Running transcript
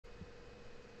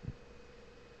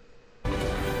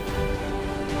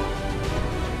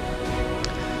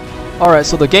Alright,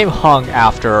 so the game hung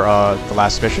after the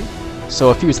last mission, so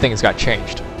a few things got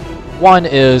changed. One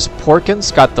is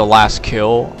Porkins got the last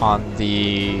kill on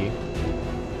the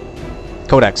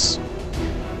Codex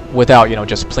without, you know,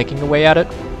 just plinking away at it.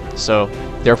 So,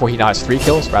 therefore he now has 3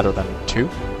 kills rather than 2.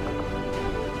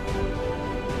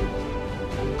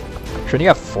 Shouldn't he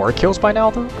have 4 kills by now,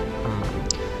 though?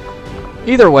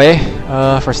 Either way,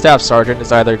 for Staff Sergeant,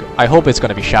 it's either... I hope it's going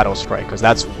to be Shadow Strike, because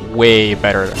that's way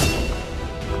better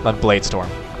than Blade Storm.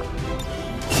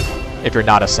 If you're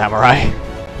not a samurai.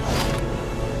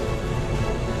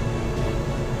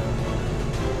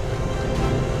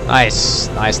 Nice,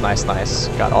 nice, nice, nice.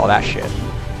 Got all that shit.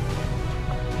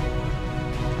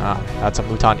 Ah, that's a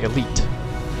Mutant Elite.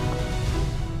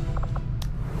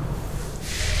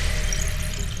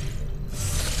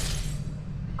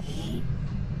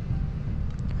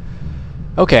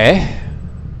 Okay.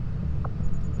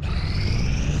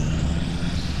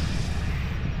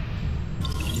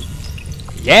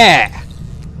 Yeah!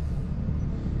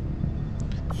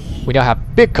 We now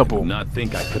have Big Kaboom. I do not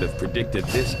think I could have predicted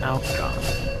this outcome,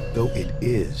 though it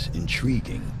is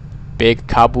intriguing. Big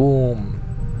Kaboom.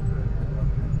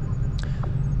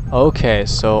 Okay,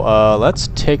 so let's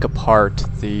take apart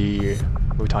the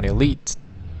Mutant Elite.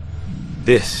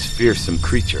 This fearsome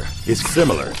creature is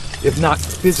similar, if not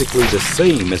physically the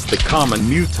same as the common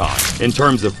mutant in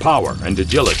terms of power and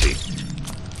agility.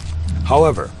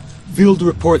 However, field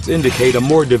reports indicate a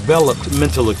more developed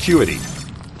mental acuity.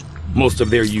 Most of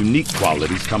their unique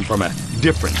qualities come from a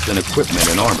difference in equipment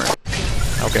and armor.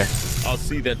 Okay. I'll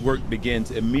see that work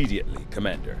begins immediately,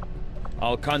 Commander.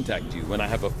 I'll contact you when I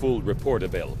have a full report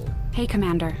available. Hey,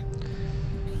 Commander.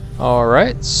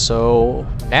 Alright, so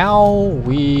now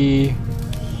we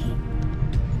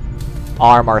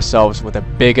arm ourselves with the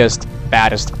biggest,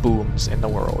 baddest booms in the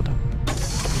world.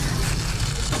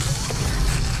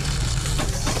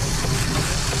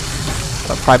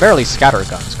 But primarily scatter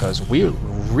guns, because we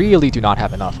really do not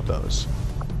have enough of those.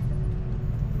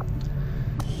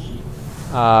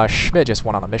 Schmidt just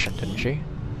went on a mission, didn't she?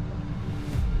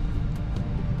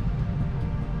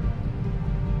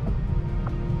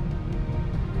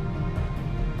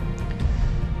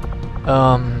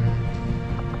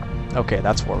 Okay,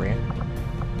 that's worrying.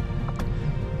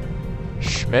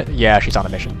 Schmidt? Yeah, she's on a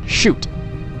mission. Shoot!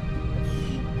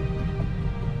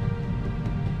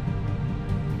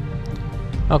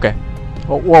 Okay.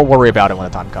 Well, we'll worry about it when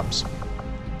the time comes.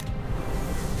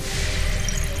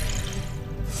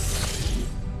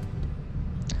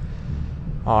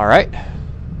 Alright.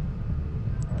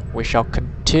 We shall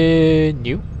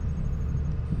continue.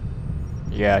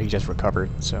 Yeah, he just recovered,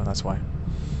 so that's why.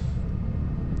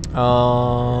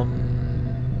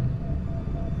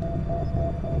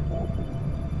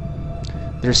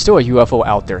 There's still a UFO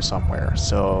out there somewhere,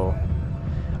 so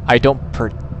I don't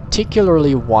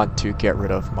particularly want to get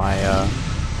rid of my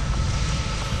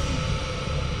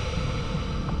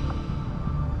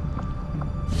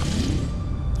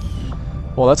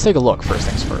well, let's take a look, first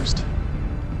things first.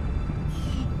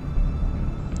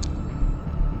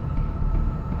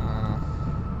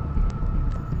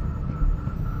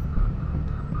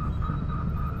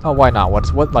 Oh, why not?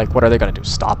 What are they gonna do?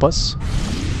 Stop us?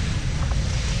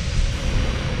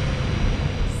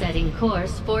 Setting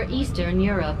course for Eastern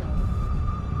Europe.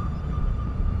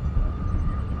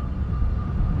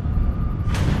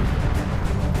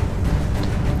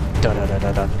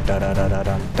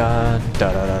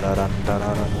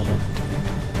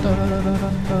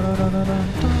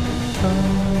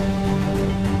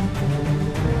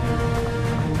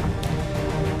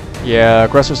 Yeah,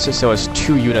 Aggressor still has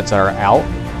 2 units that are out,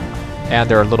 and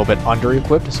they're a little bit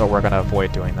under-equipped, so we're gonna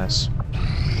avoid doing this.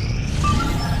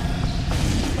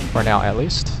 For now, at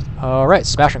least. Alright,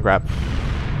 smash and grab.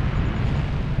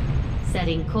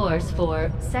 Setting course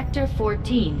for Sector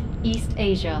 14, East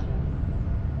Asia.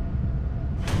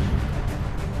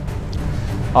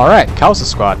 Alright, Kalsa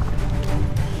Squad.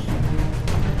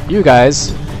 You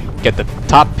guys get the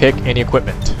top pick in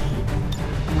equipment.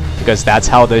 Because that's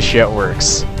how this shit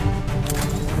works.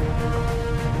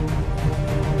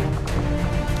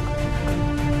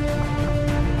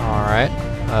 Alright,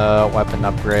 weapon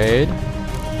upgrade.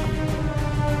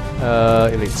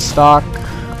 Elite stock.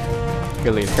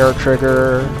 Elite hair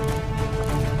trigger.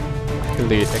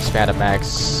 Elite expanded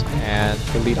max. And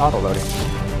elite auto loading.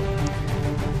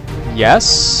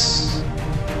 Yes?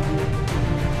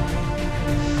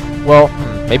 Well,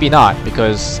 maybe not,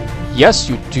 because yes,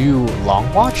 you do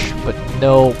long watch, but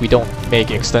no, we don't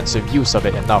make extensive use of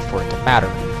it enough for it to matter.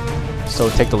 So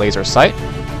take the laser sight.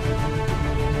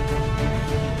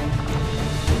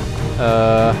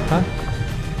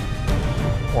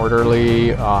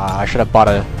 Orderly. I should have bought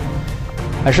a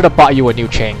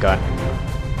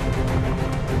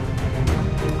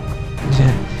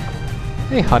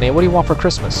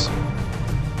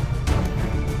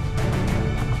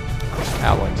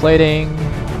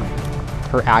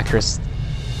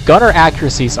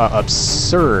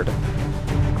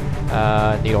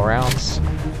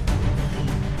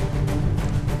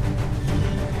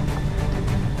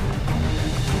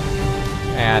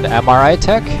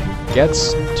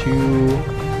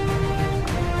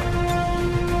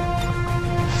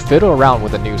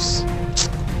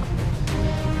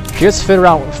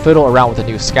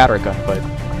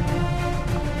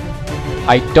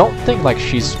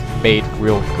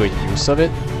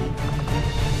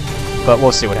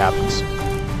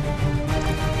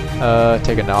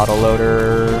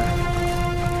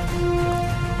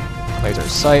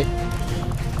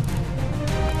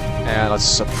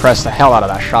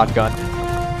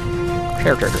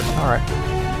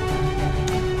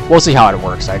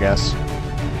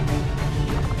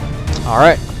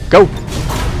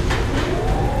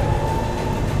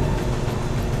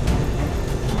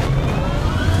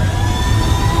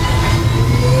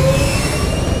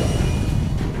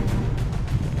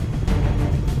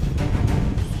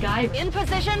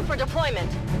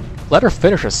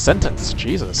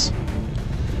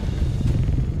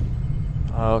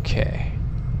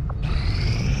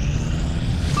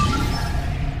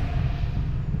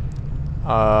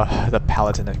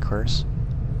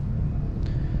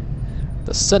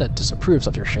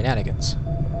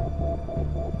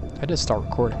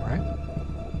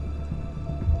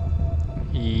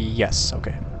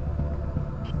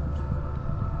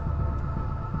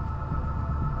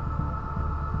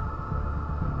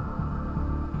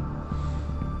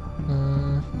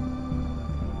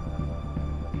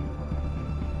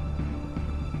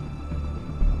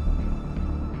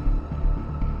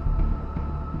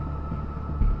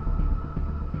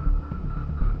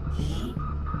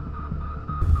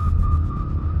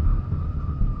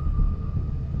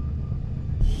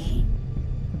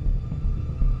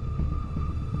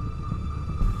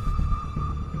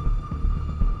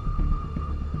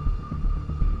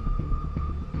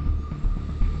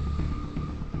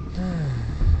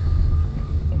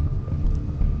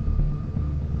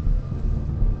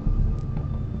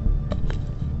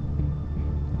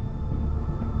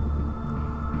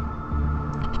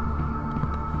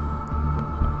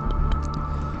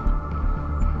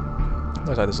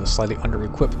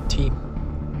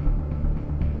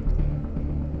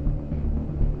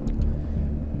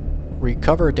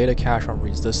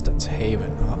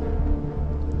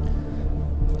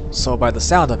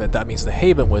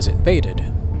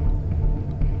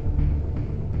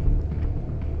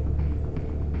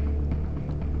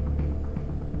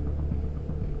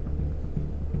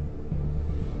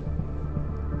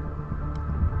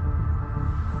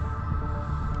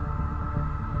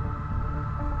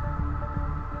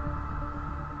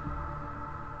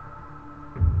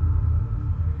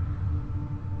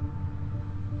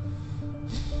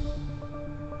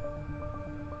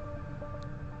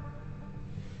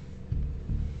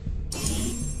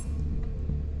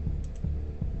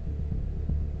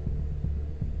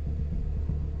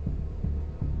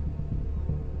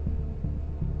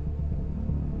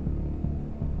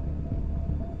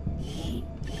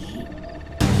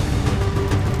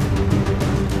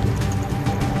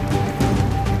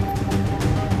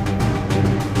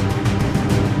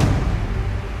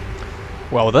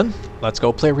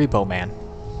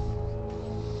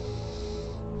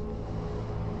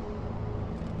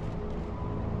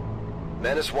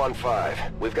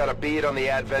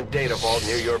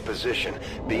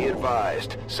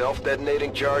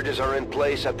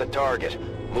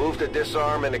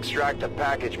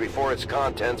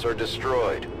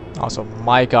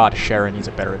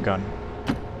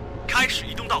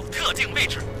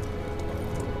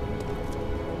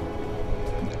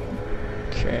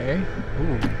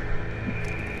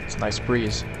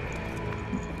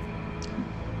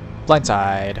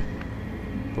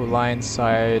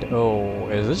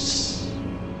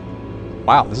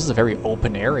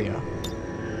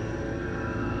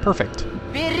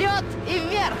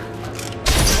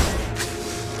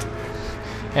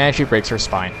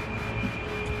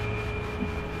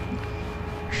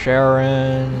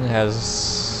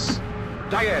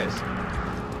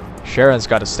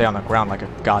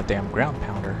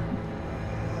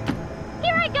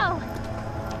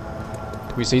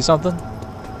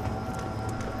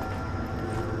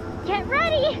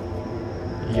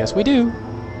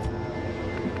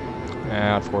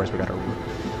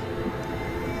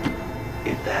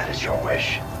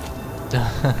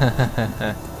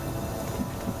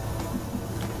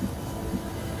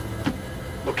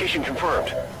Location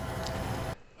confirmed.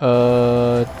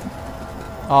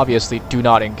 Obviously do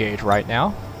not engage right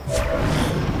now.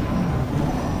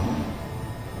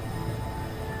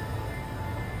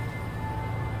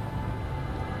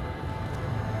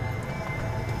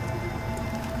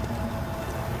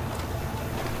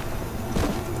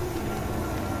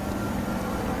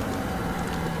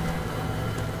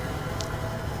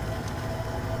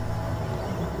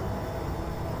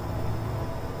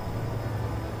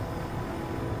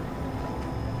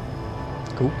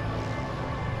 Cool.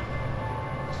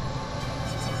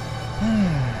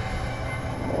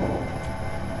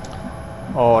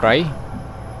 Alright.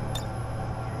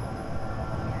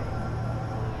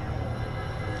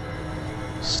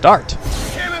 Start.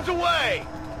 Cannons away!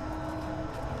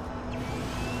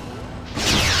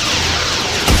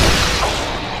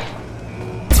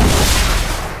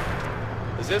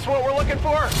 Is this what we're looking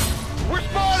for? We're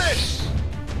spotted!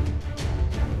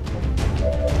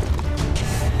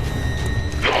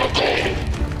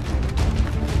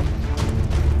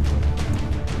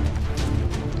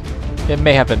 It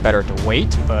may have been better to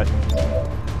wait, but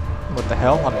what the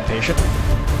hell? I'm impatient.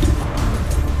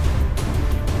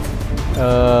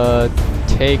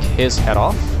 Take his head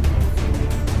off.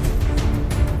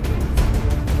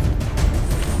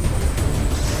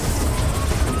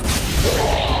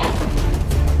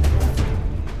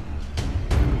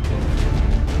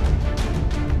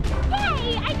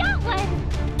 Hey, I got one!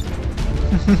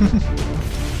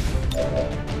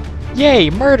 Yay,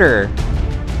 murder!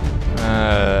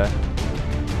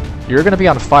 You're gonna be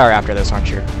on fire after this, aren't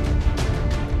you?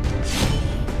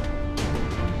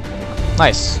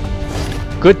 Nice.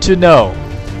 Good to know.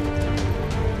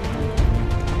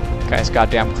 Guy's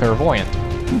goddamn clairvoyant.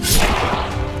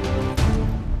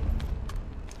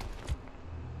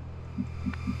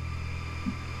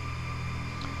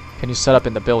 Can you set up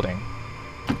in the building?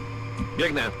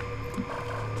 Biegnę.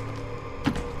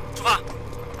 出发。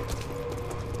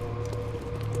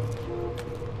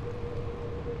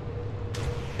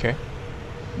 Okay.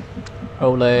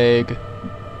 Oleg,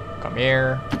 come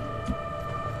here.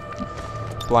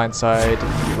 Blindside,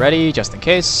 be ready, just in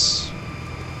case.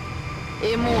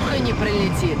 И муха не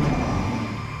прилетит.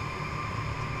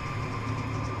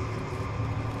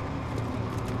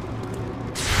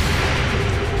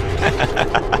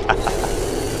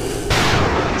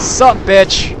 Sup,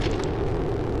 bitch!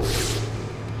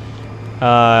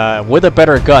 With a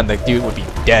better gun, the dude would be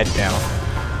dead now.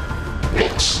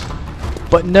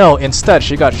 But no, instead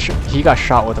he got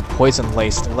shot with a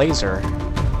poison-laced laser.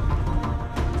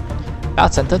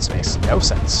 That sentence makes no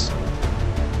sense.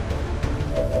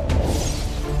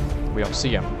 We don't see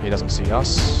him. He doesn't see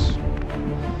us.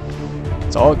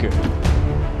 It's all good.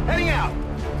 Heading out!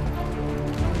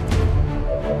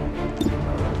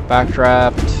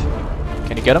 Backdraft.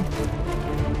 Can you get him?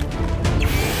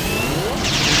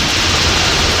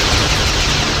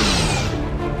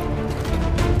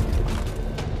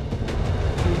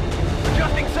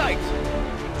 Adjusting sights!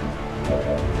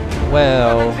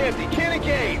 Well... Weapons empty, can't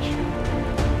engage!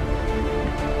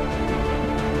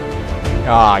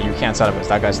 Ah, you can't set up because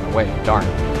that guy's in the way. Darn.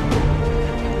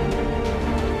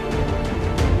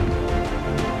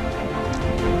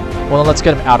 Well, let's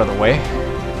get him out of the way.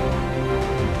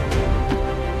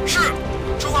 是，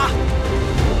出发。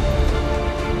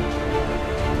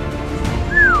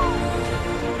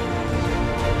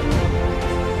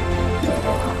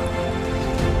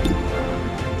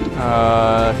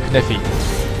 Kniffy.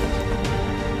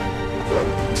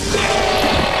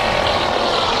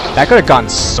 That could have gone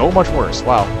so much worse.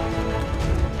 Wow.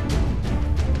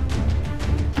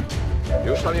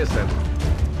 Już tam jestem.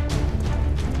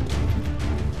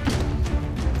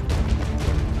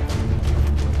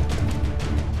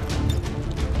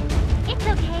 It's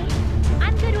okay.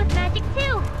 I'm good with magic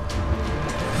too.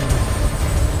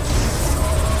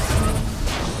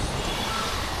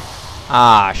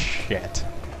 Ah, shit.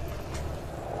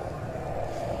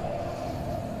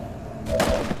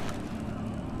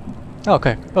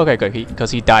 Okay, okay, good. Because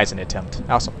he dies in the attempt.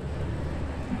 Awesome.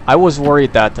 I was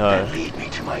worried that Lead me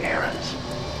to my errands.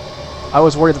 I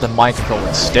was worried that the mind control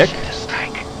would stick,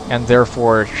 and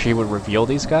therefore she would reveal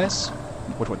these guys,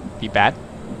 which would be bad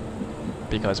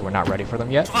because we're not ready for them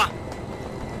yet. 出发。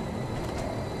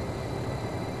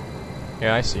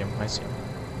 Yeah, I see him. I see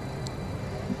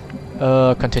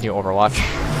him. Continue Overwatch.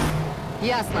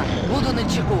 Ясно. Буду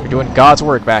начеку. We're doing God's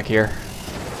work back here.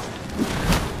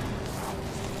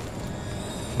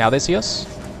 Now they see us?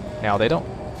 Now they don't.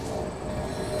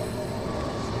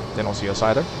 They don't see us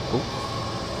either. Cool.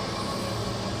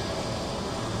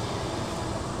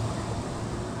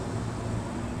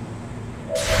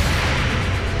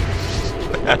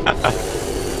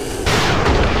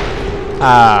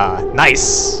 Ah,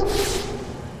 nice!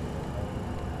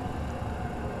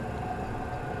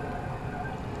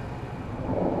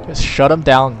 Just shut him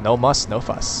down, no muss, no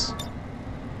fuss.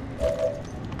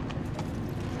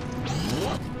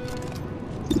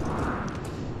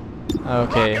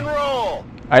 Okay.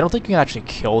 I don't think you can actually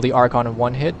kill the Archon in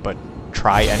one hit, but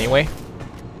try anyway.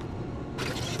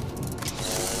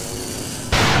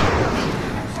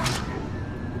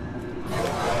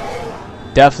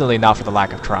 Definitely not for the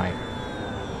lack of trying.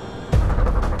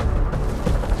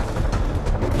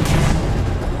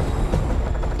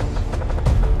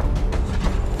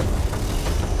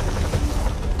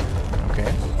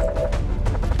 Okay.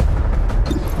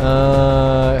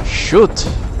 Shoot!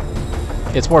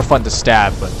 It's more fun to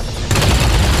stab, but...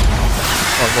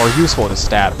 or more useful to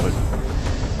stab, but...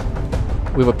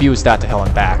 we've abused that to hell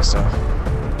and back, so...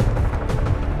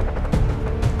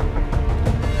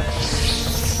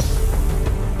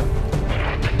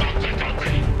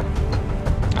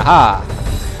 Aha!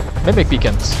 Mimic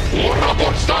beacons.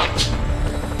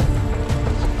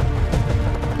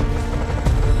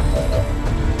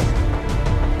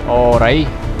 Alright.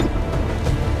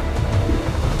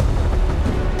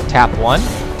 Tap 1.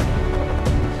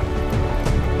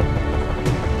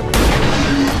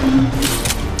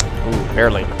 Ooh,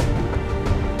 barely.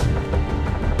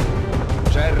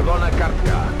 Czerwona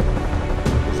kartka.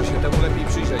 Muszę się temu lepiej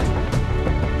przyjrzeć.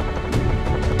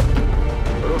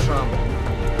 Ruszam.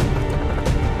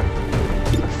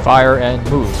 Fire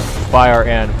and move.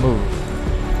 Fire and move.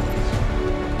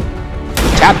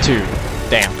 Tap 2.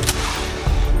 Damn.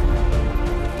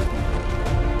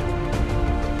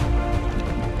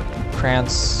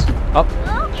 Trance up.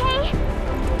 Okay.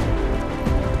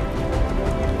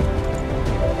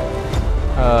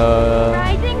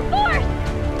 Rising force.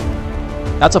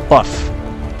 That's a buff.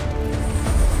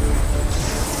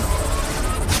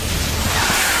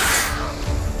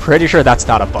 Pretty sure that's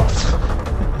not a buff.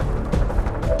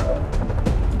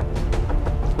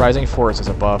 Rising Force is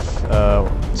a buff,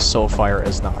 Soulfire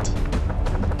is not.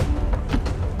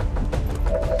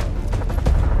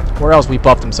 Or else we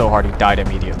buffed him so hard he died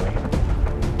immediately.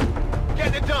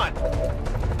 Get it done.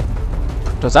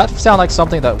 Does that sound like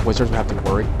something that wizards would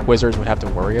have to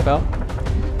worry about?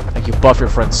 Like you buff your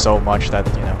friends so much that,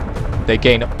 you know, they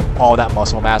gain all that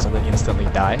muscle mass and then instantly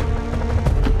die?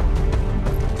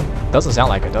 Doesn't sound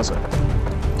like it, does it?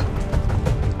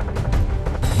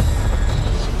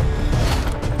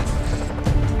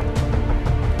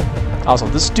 Also,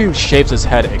 this dude shaves his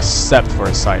head except for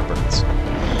his sideburns.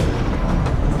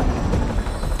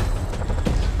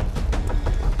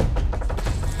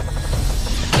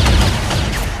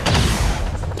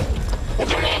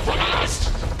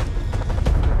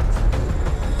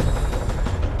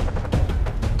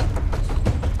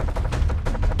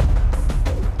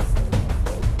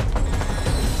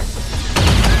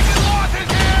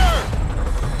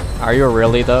 Are you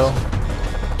really though?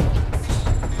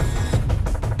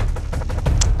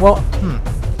 Well,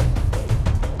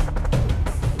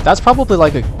 that's probably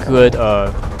like a good,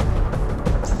 well,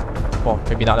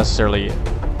 maybe not necessarily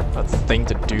a thing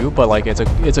to do, but like it's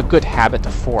a good habit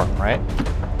to form, right?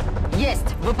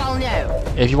 Есть, выполняю.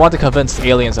 If you want to convince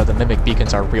aliens that the mimic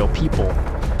beacons are real people,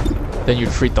 then you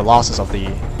treat the losses of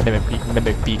the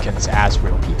mimic beacons as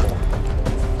real people.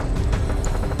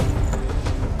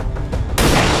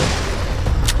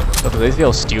 So do they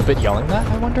feel stupid yelling that,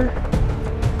 I wonder?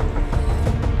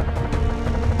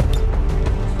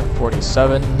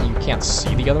 47, you can't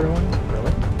see the other one?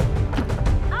 Really?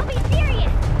 I'll be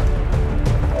serious.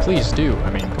 Please do, I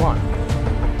mean, come on.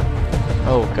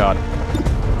 Oh god.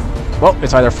 Well,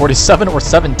 it's either 47 or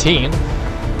 17.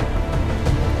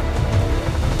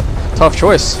 Tough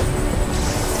choice.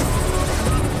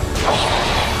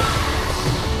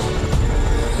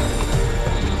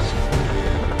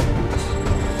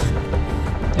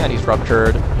 And he's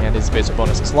ruptured, and his basic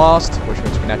bonus is lost, which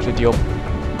means we can actually deal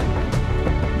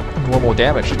normal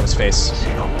damage to his face.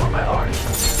 See no more, my lord.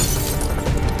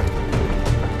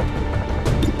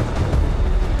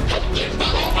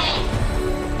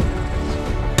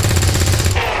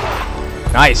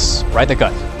 Nice! Right in the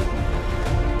gut.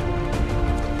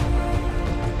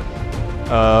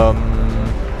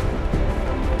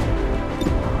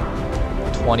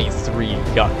 23,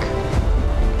 yuck.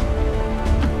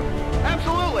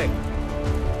 Absolutely.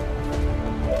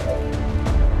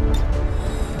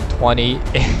 20.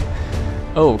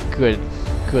 Oh, good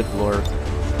lord.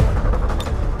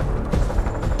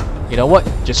 You know what?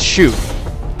 Just shoot.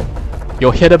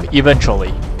 You'll hit him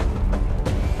eventually.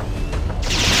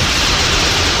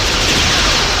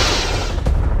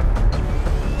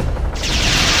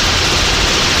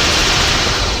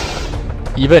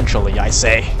 Eventually, I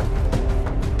say.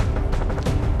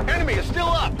 Enemy is still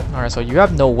up! Alright, so you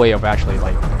have no way of actually,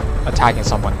 like, attacking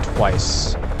someone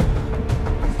twice.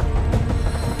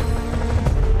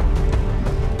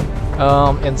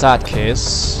 In that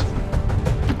case,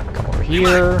 come over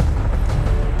here.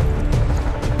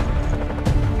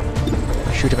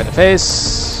 Shoot him in the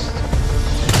face.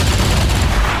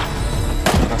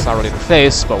 That's not really the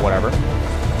face, but whatever.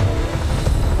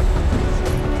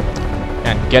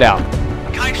 And get out.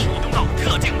 开始移动到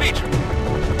特定位置。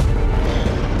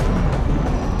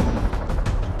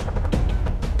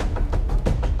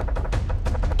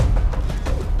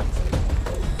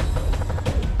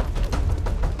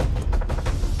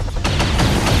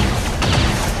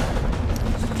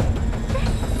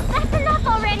 That's enough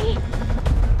already!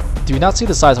 Do you not see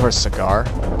the size of her cigar?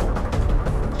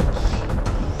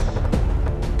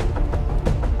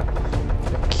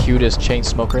 The cutest chain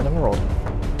smoker in the world.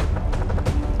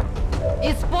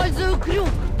 Использую крюк!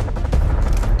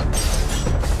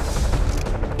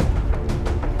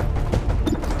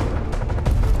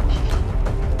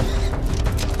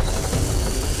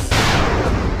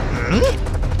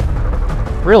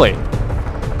 Really?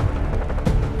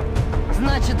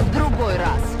 Значит, в другой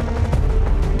раз.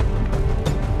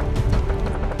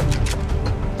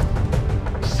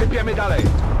 Sypiemy dalej.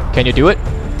 Can you do it?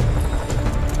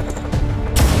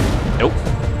 Nope.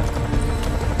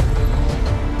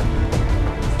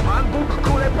 Pan Bóg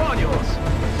kulę poniósł.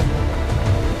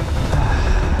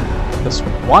 This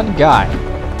one guy.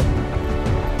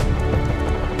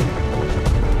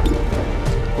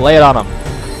 Lay it on him.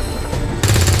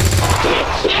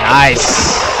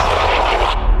 Nice.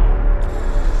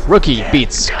 Rookie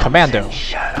beats Commando.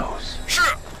 Shadows. 是，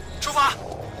出发。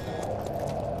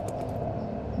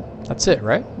 That's it,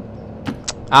 right?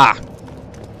 Ah.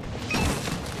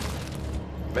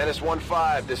 Menace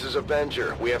 1-5, this is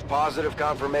Avenger. We have positive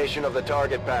confirmation of the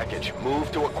target package.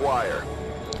 Move to acquire.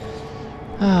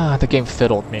 Ah, the game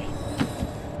fiddled me.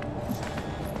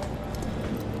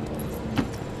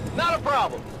 Not a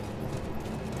problem.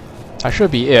 That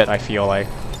should be it, I feel like.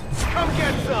 Come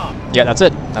get some. Yeah, that's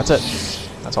it. That's it.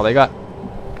 That's all they got.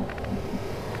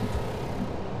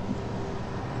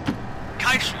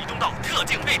 开始移动到特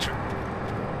定位置。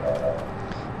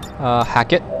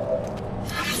 Hack it.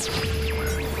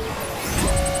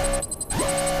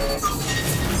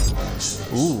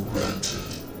 Ooh.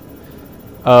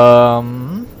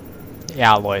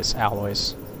 Alloys.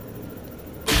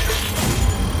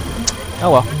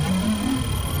 Oh well.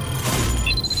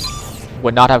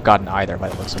 Would not have gotten either by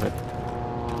the looks of it.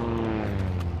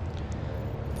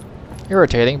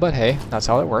 Irritating, but hey, that's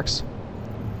how it works.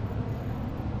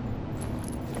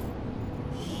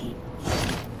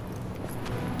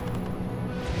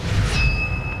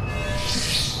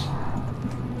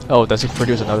 Oh, does it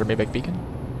produce another Mimic beacon?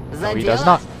 No, he does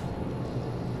not.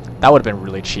 That would have been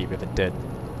really cheap if it did.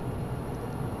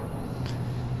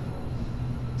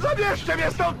 Zabierzcie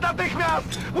mnie stąd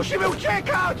natychmiast! Musimy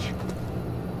uciekać!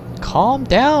 Calm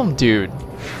down, dude.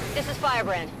 This is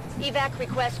Firebrand. Evac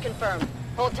request confirmed.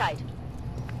 Hold tight.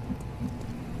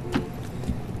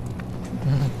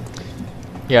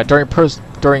 Yeah,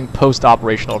 during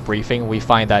post-operational briefing, we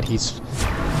find that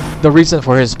the reason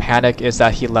for his panic is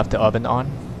that he left the oven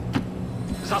on.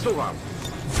 Zasuwam.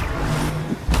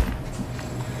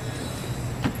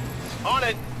 On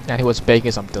it. And he was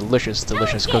baking some delicious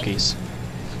cookies.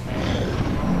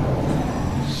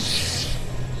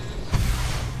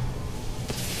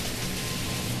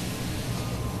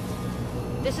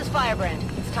 This is Firebrand.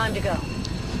 It's time to go.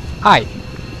 Hi.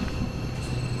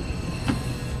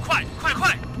 快快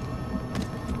快！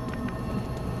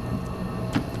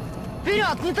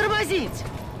 Вперед, не тормозить!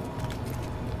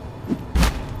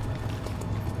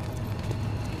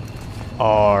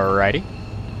 Alrighty.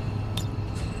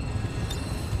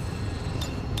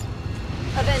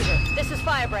 Avenger, this is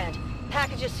Firebrand.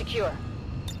 Package is secure.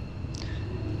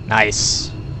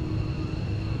 Nice.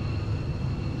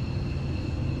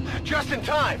 Just in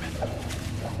time.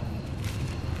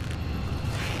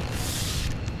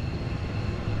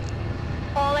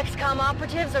 All XCOM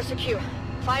operatives are secure.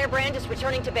 Firebrand is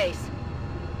returning to base.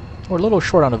 We're a little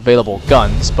short on available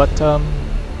guns, but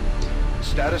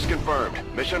Status confirmed.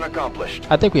 Mission accomplished.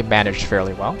 I think we managed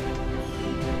fairly well.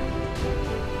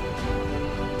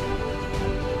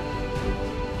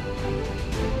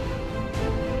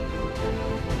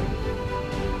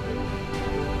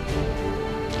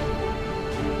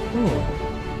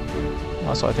 Ooh.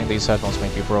 Also, I think these headphones may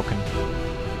be broken.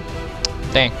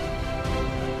 Dang.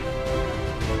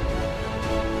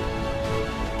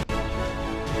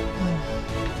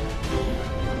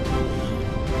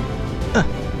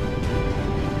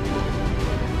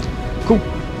 Cool.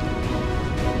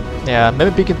 Yeah,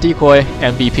 Mimic Beacon Decoy,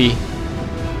 MVP.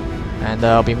 And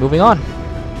I'll be moving on.